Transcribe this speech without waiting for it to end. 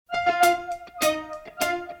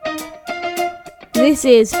This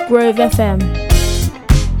is Grove FM.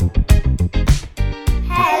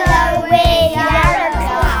 Hello, we are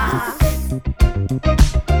class.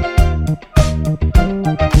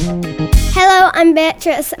 Hello, I'm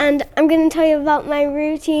Beatrice and I'm going to tell you about my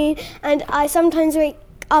routine. And I sometimes wake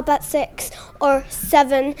up at 6 or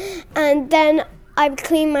 7 and then I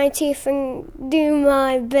clean my teeth and do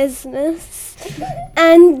my business.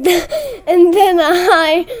 And then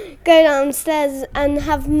I go downstairs and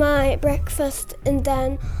have my breakfast, and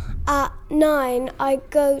then at 9 I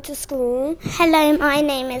go to school. Hello, my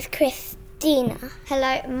name is Christina.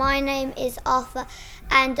 Hello, my name is Arthur,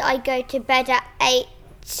 and I go to bed at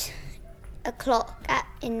 8 o'clock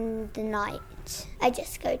in the night. I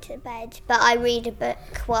just go to bed, but I read a book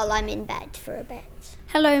while I'm in bed for a bit.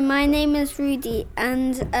 Hello, my name is Rudy,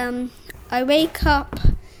 and I wake up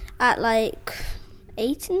at like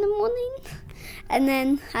 8 in the morning, and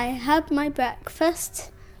then I have my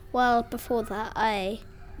breakfast. Well, before that, I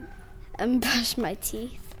brush my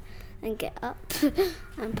teeth and get up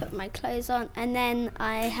and put my clothes on, and then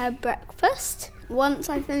I have breakfast. Once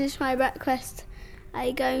I finish my breakfast,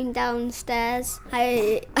 I go downstairs,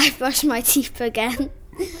 I brush my teeth again,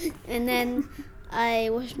 and then I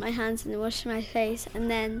wash my hands and wash my face, and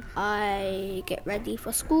then I get ready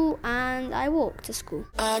for school and I walk to school.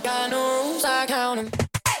 I got no rules, I count 'em.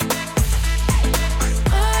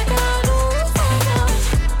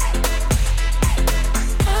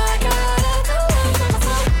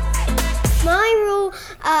 My rule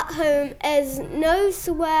at home is no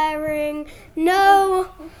swearing, no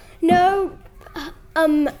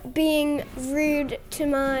being rude to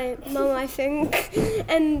my mum, I think,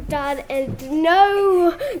 and Dad is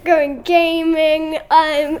no going gaming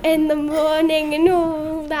in the morning and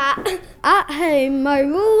all that. At home, my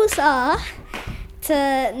rules are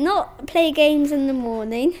to not play games in the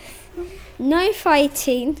morning, no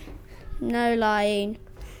fighting, no lying,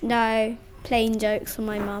 no playing jokes on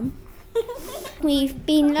my mum. We've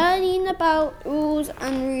been learning about rules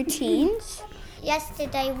and routines.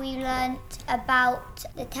 Yesterday we learnt about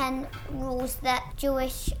the 10 rules that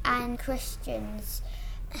Jewish and Christians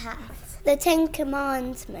have. The 10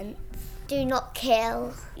 commandments. Do not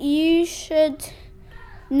kill. You should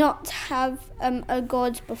not have a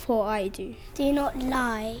god before I do. Do not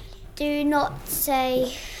lie. Do not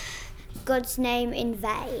say God's name in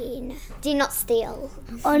vain. Do not steal.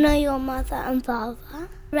 Honour your mother and father.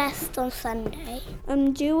 Rest on Sunday.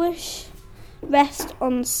 I'm Jewish. Rest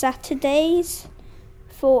on Saturdays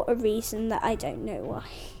for a reason that I don't know why.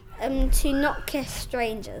 To not kiss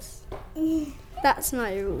strangers. That's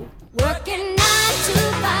my rule. Working 9 to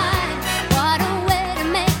 5, what a way to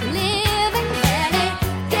make a living. Barely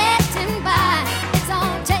getting by. It's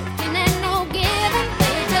all taking and no giving.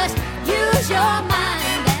 You just use your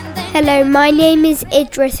mind and then. Hello, my name is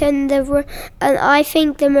Idris, and I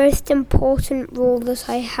think the most important rule that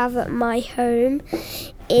I have at my home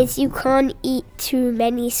is you can't eat too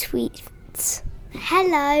many sweets.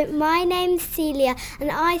 Hello, my name's Celia,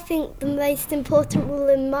 and I think the most important rule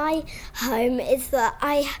in my home is that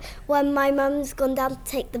when my mum's gone down to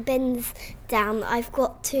take the bins down, I've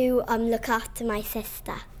got to look after my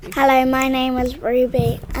sister. Hello, my name is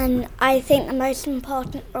Ruby, and I think the most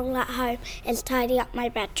important rule at home is tidy up my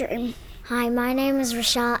bedroom. Hi, my name is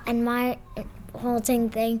Rashad, and my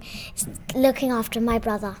important thing is looking after my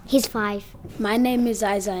brother. He's 5. My name is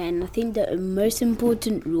Isaiah, and I think the most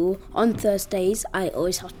important rule on Thursdays, I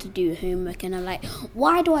always have to do homework, and I'm like,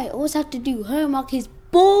 why do I always have to do homework? It's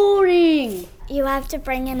boring. You have to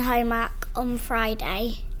bring in homework on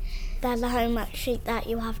Friday. There's a homework sheet that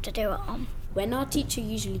you have to do it on. When our teacher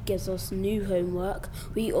usually gives us new homework,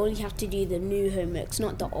 we only have to do the new homeworks,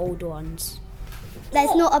 not the old ones.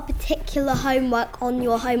 There's not a particular homework on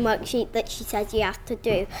your homework sheet that she says you have to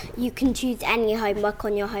do. You can choose any homework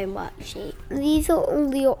on your homework sheet. These are all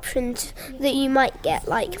the options that you might get,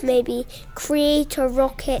 like maybe create a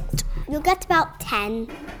rocket. You'll get about 10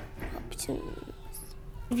 options.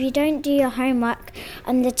 If you don't do your homework,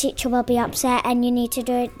 the teacher will be upset and you need to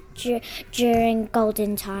do it during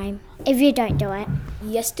golden time. If you don't do it.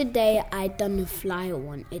 Yesterday I done a flyer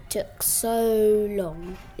one. It took so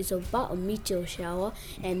long. It's about a meteor shower,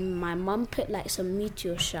 and my mum put some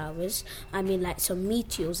meteors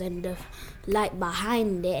and the light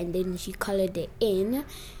behind it, and then she coloured it in.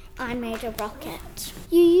 I made a rocket.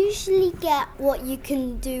 You usually get what you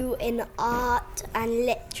can do in art and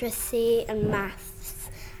literacy and maths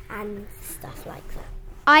and stuff like that.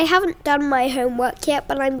 I haven't done my homework yet,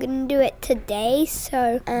 but I'm going to do it today,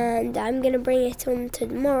 and I'm going to bring it on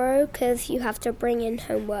tomorrow because you have to bring in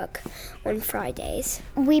homework on Fridays.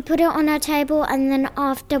 We put it on our table, and then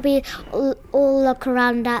after we all look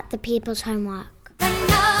around at the people's homework.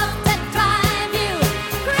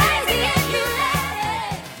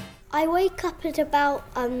 I wake up at about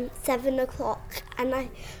 7 o'clock, and I'm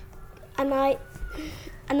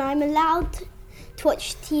allowed to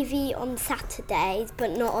watch TV on Saturdays,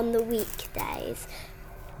 but not on the weekdays.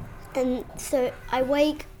 And so I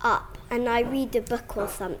wake up and I read a book or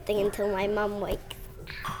something until my mum wakes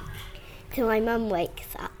up.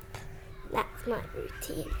 That's my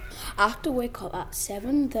routine. I have to wake up at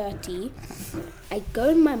 7:30. I go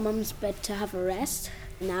in my mum's bed to have a rest.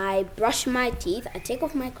 And I brush my teeth. I take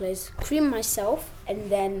off my clothes, cream myself,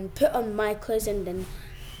 and then put on my clothes, and then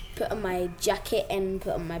put on my jacket and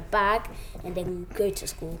put on my bag, and then go to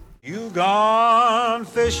school. You gone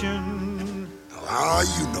fishing, How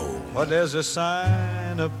you know? but there's a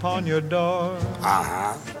sign upon your door.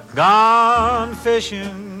 Uh-huh. Gone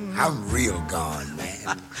fishing, I'm real gone,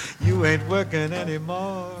 man. you ain't working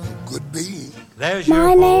anymore. Could be. There's My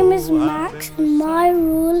your name is hole, Max, I've been and my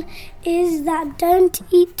rule is that don't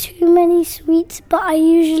eat too many sweets, but I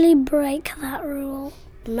usually break that rule.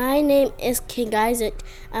 My name is King Isaac,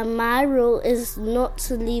 and my rule is not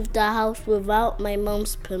to leave the house without my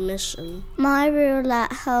mum's permission. My rule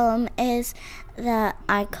at home is that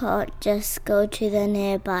I can't just go to the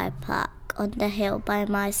nearby park on the hill by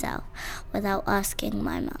myself without asking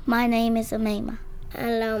my mum. My name is Umaima.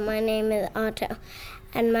 Hello, my name is Otto,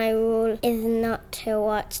 and my rule is not to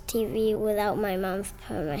watch TV without my mum's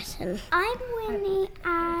permission. I'm Winnie,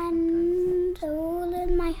 and the rule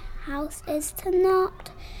in my house is to not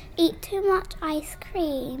eat too much ice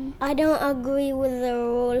cream. I don't agree with the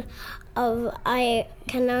rule of I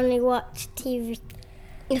can only watch TV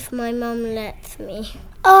if my mum lets me.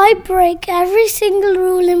 I break every single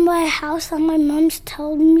rule in my house, and my mum's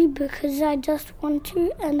told me because I just want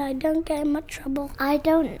to, and I don't get in much trouble. I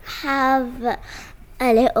don't have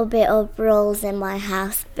a little bit of rules in my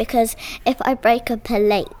house because if I break a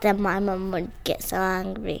plate, then my mum would get so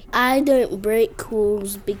angry. I don't break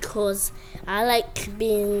rules because I like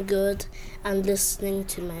being good and listening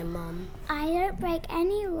to my mum. I don't break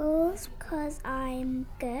any rules because I'm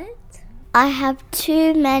good. I have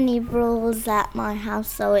too many rules at my house,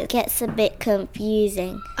 so it gets a bit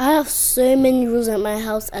confusing. I have so many rules at my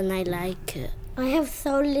house and I like it. I have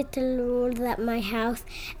so little rules at my house,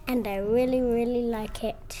 and I really, really like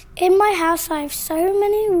it. In my house, I have so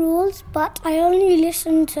many rules, but I only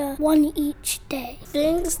listen to one each day.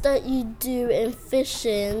 Things that you do in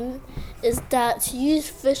fishing is that you use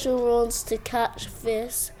fishing rods to catch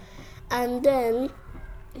fish, and then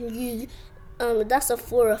you that's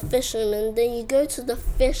for a fisherman. Then you go to the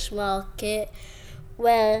fish market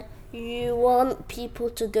where you want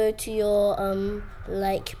people to go to your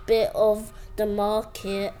bit of the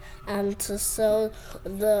market and to sell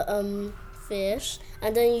the fish,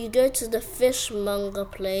 and then you go to the fishmonger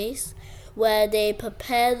place where they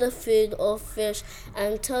prepare the food of fish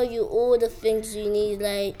and tell you all the things you need,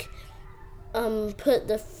 like put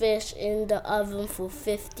the fish in the oven for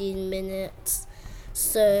 15 minutes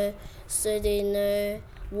so they know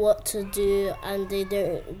what to do and they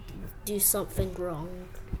don't do something wrong.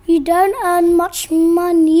 You don't earn much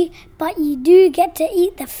money, but you do get to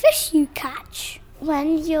eat the fish you catch.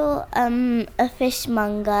 When you're a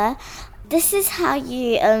fishmonger, this is how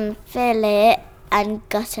you fill it and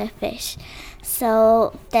gut a fish.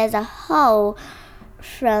 So there's a hole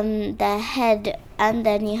from the head, and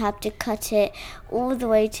then you have to cut it all the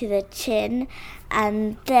way to the chin,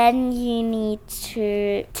 and then you need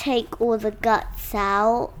to take all the guts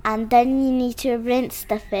out, and then you need to rinse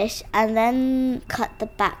the fish and then cut the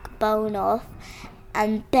backbone off,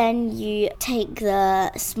 and then you take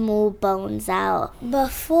the small bones out.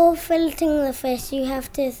 Before filleting the fish, you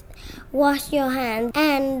have to wash your hands,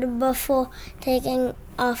 and before taking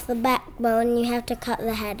off the backbone, you have to cut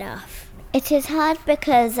the head off. It is hard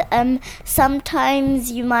because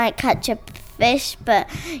sometimes you might catch a fish, but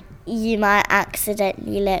you might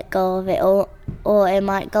accidentally let go of it, or it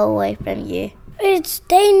might go away from you. It's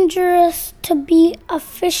dangerous to be a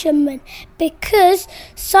fisherman because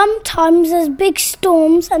sometimes there's big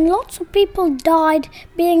storms, and lots of people died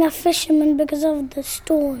being a fisherman because of the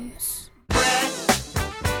storms.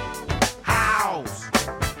 House.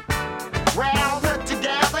 Well, put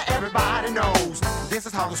together, everybody knows. This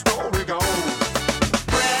is how the story goes.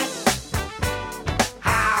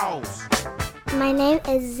 House. My name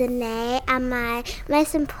is Zane, and my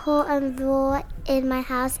most important rule in my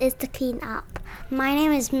house is to clean up. My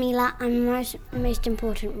name is Mila, and my most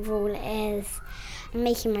important rule is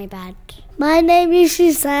making my bed. My name is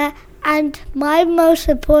Suzanne, and my most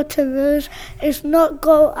important rule is not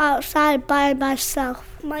go outside by myself.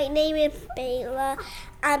 My name is Bayla,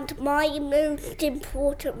 And my most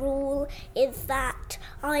important rule is that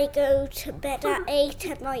I go to bed at 8,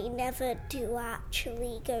 and I never do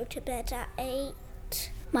actually go to bed at 8.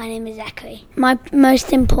 My name is Zachary. My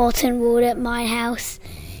most important rule at my house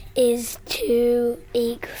is to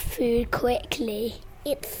eat food quickly.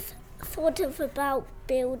 It's sort of about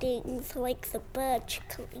buildings like the Burj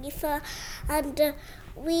Khalifa, and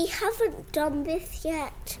we haven't done this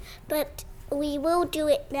yet, but we will do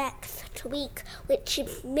it next week, which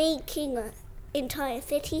is making an entire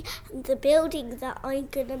city. And the building that I'm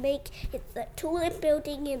going to make is the tallest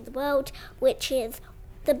building in the world, which is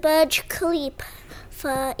the Burj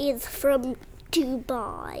Khalifa, is from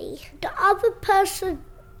Dubai. The other person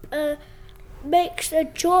makes a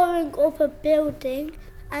drawing of a building,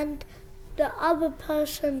 and the other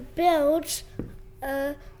person builds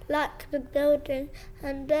like the building,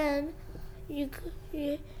 and then you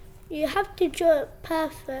have to draw it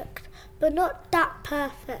perfect, but not that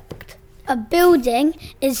perfect. A building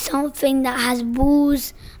is something that has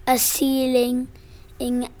walls, a ceiling,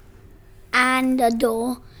 and a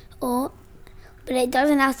door, but it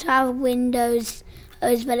doesn't have to have windows,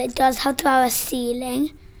 but it does have to have a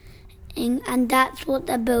ceiling, and that's what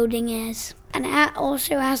the building is. And it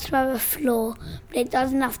also has to have a floor, but it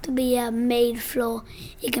doesn't have to be a made floor.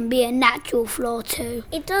 It can be a natural floor too.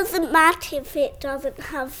 It doesn't matter if it doesn't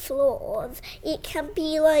have floors. It can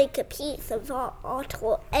be like a piece of art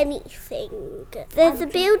or anything. There's a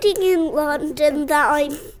building in London that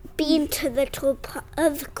I've been to the top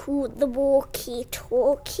of called the Walkie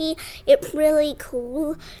Talkie. It's really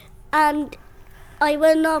cool, and I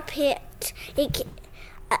went up it.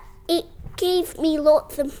 It gave me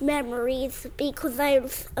lots of memories because I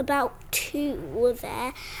was about 2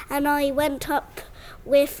 there, and I went up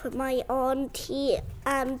with my auntie,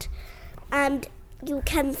 and you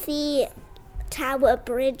can see Tower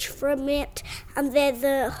Bridge from it, and there's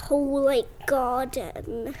a whole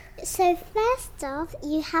garden. So first off,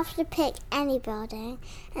 you have to pick any building,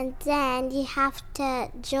 and then you have to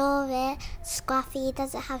draw it scruffy. It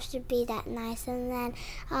doesn't have to be that nice, and then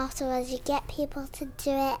afterwards you get people to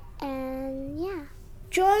do it, and yeah.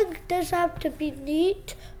 Drawing doesn't have to be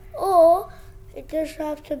neat, or it doesn't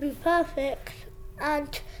have to be perfect.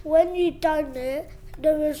 And when you've done it,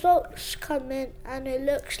 the results come in, and it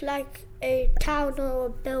looks like a town or a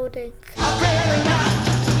building.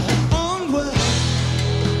 Onward.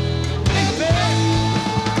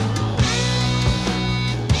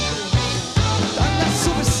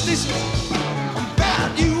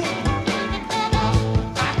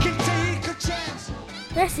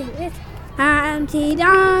 Listen. Humpty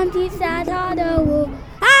Dumpty sat on the wall.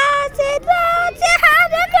 Humpty Dumpty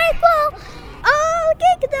had a great fall. All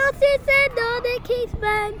King Dulcet and all the king's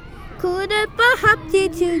men couldn't put Humpty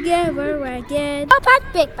together again. All pants,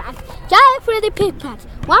 big pants, giant pretty pig pants,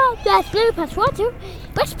 wild pants, blue pants, 1, 2,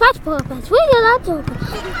 which pants, 4 pants, we get out to open.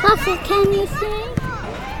 Dulcet, can you sing?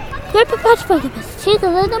 Purple pants, purple pants, she's a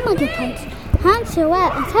little monkey pants, hands are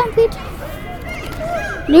wet and 10 feet.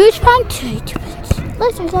 Loose pants, 2 pants,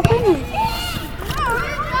 let's use up anyway.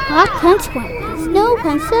 Black pants, white pants, no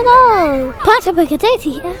pants at all. Pants are big and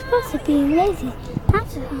dainty, as opposed to being lazy.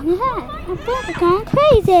 Pants are on your head, and pants are going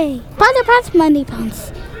crazy. Butter pants, Monday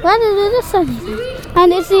pants, weather to the sunny day.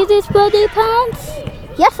 And is this bloody pants?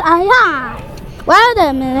 Yes, I am. Well,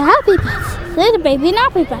 them in the happy pants, little baby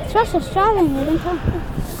nappy pants, rush a striving little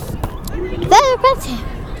pants. Feather pants,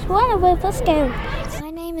 one of with a scale. My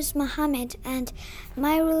name is Mohammed, and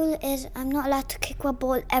my rule is I'm not allowed to kick a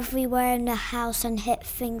ball everywhere in the house and hit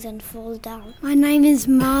things and fall down. My name is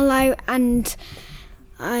Marlo, and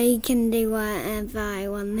I can do whatever I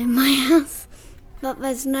want in my house, but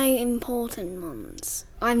there's no important ones.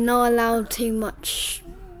 I'm not allowed too much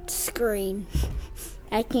screen.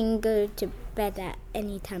 I can go to bed at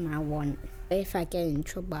any time I want. If I get in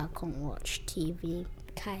trouble, I can't watch TV.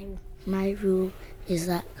 Kyle. My rule is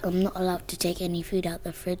that I'm not allowed to take any food out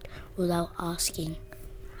the fridge without asking.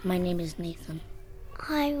 My name is Nathan.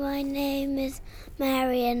 Hi, my name is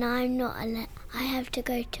Mary, and I'm not allowed. I have to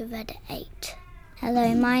go to bed at 8.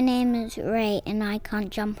 Hello, my name is Ray, and I can't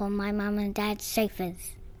jump on my mum and dad's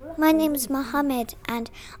sofas. My name is Mohammed, and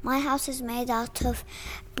my house is made out of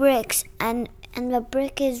bricks, and the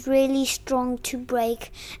brick is really strong to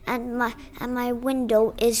break, and my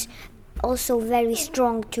window is also very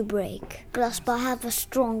strong to break. But I have a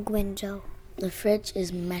strong window. The fridge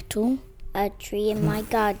is metal. A tree in my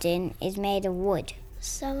garden is made of wood.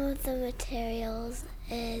 Some of the materials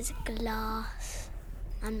is glass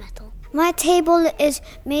and metal. My table is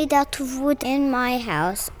made out of wood. In my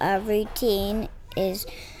house, a routine is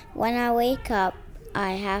when I wake up,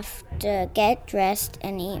 I have to get dressed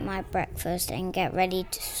and eat my breakfast and get ready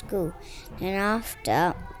to school. Then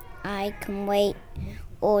after, I can wait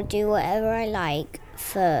or do whatever I like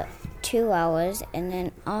for 2 hours, and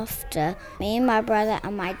then after, me and my brother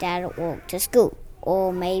and my dad walk to school,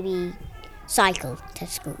 or maybe cycle to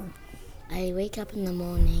school. I wake up in the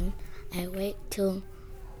morning. I wait till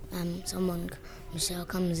Michelle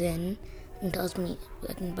comes in and tells me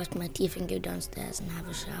I can brush my teeth and go downstairs and have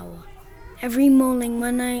a shower. Every morning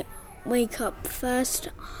when I wake up, first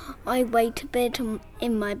I wait a bit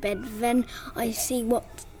in my bed, then I see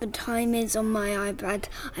what the time is on my iPad.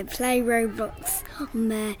 I play Roblox on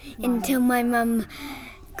there until my mum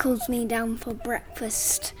calls me down for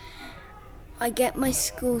breakfast. I get my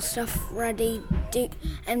school stuff ready,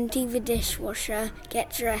 empty the dishwasher,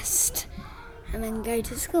 get dressed, and then go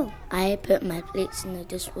to school. I put my plates in the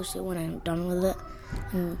dishwasher when I'm done with it,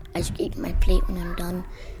 and I scrape my plate when I'm done,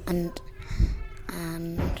 and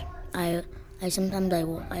I sometimes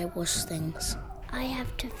I wash things. I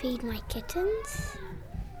have to feed my kittens.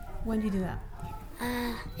 When do you do that?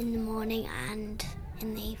 In the morning and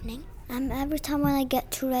in the evening. Every time when I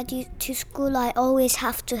get ready to school, I always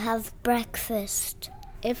have to have breakfast.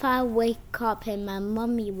 If I wake up and my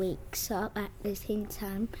mummy wakes up at the same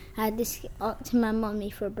time, I just ask my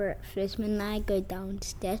mummy for breakfast. When I go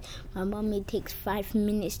downstairs, my mummy takes 5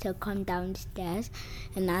 minutes to come downstairs,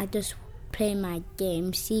 and I just play my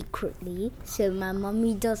game secretly so my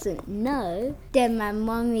mummy doesn't know. Then my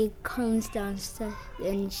mummy comes downstairs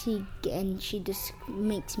and she just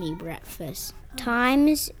makes me breakfast.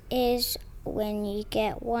 Times is when you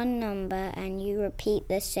get one number and you repeat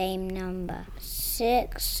the same number.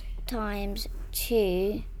 6 times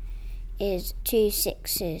 2 is 2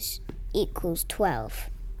 6s equals 12.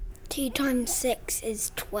 2 times 6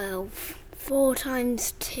 is 12. 4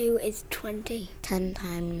 times 2 is 20. 10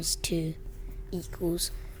 times 2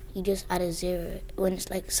 equals, you just add a 0. When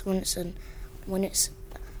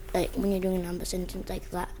you're doing a number sentence like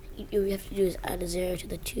that, you have to do is add a 0 to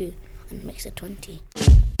the 2 and it makes it 20.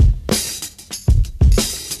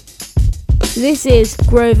 This is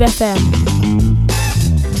Grove FM.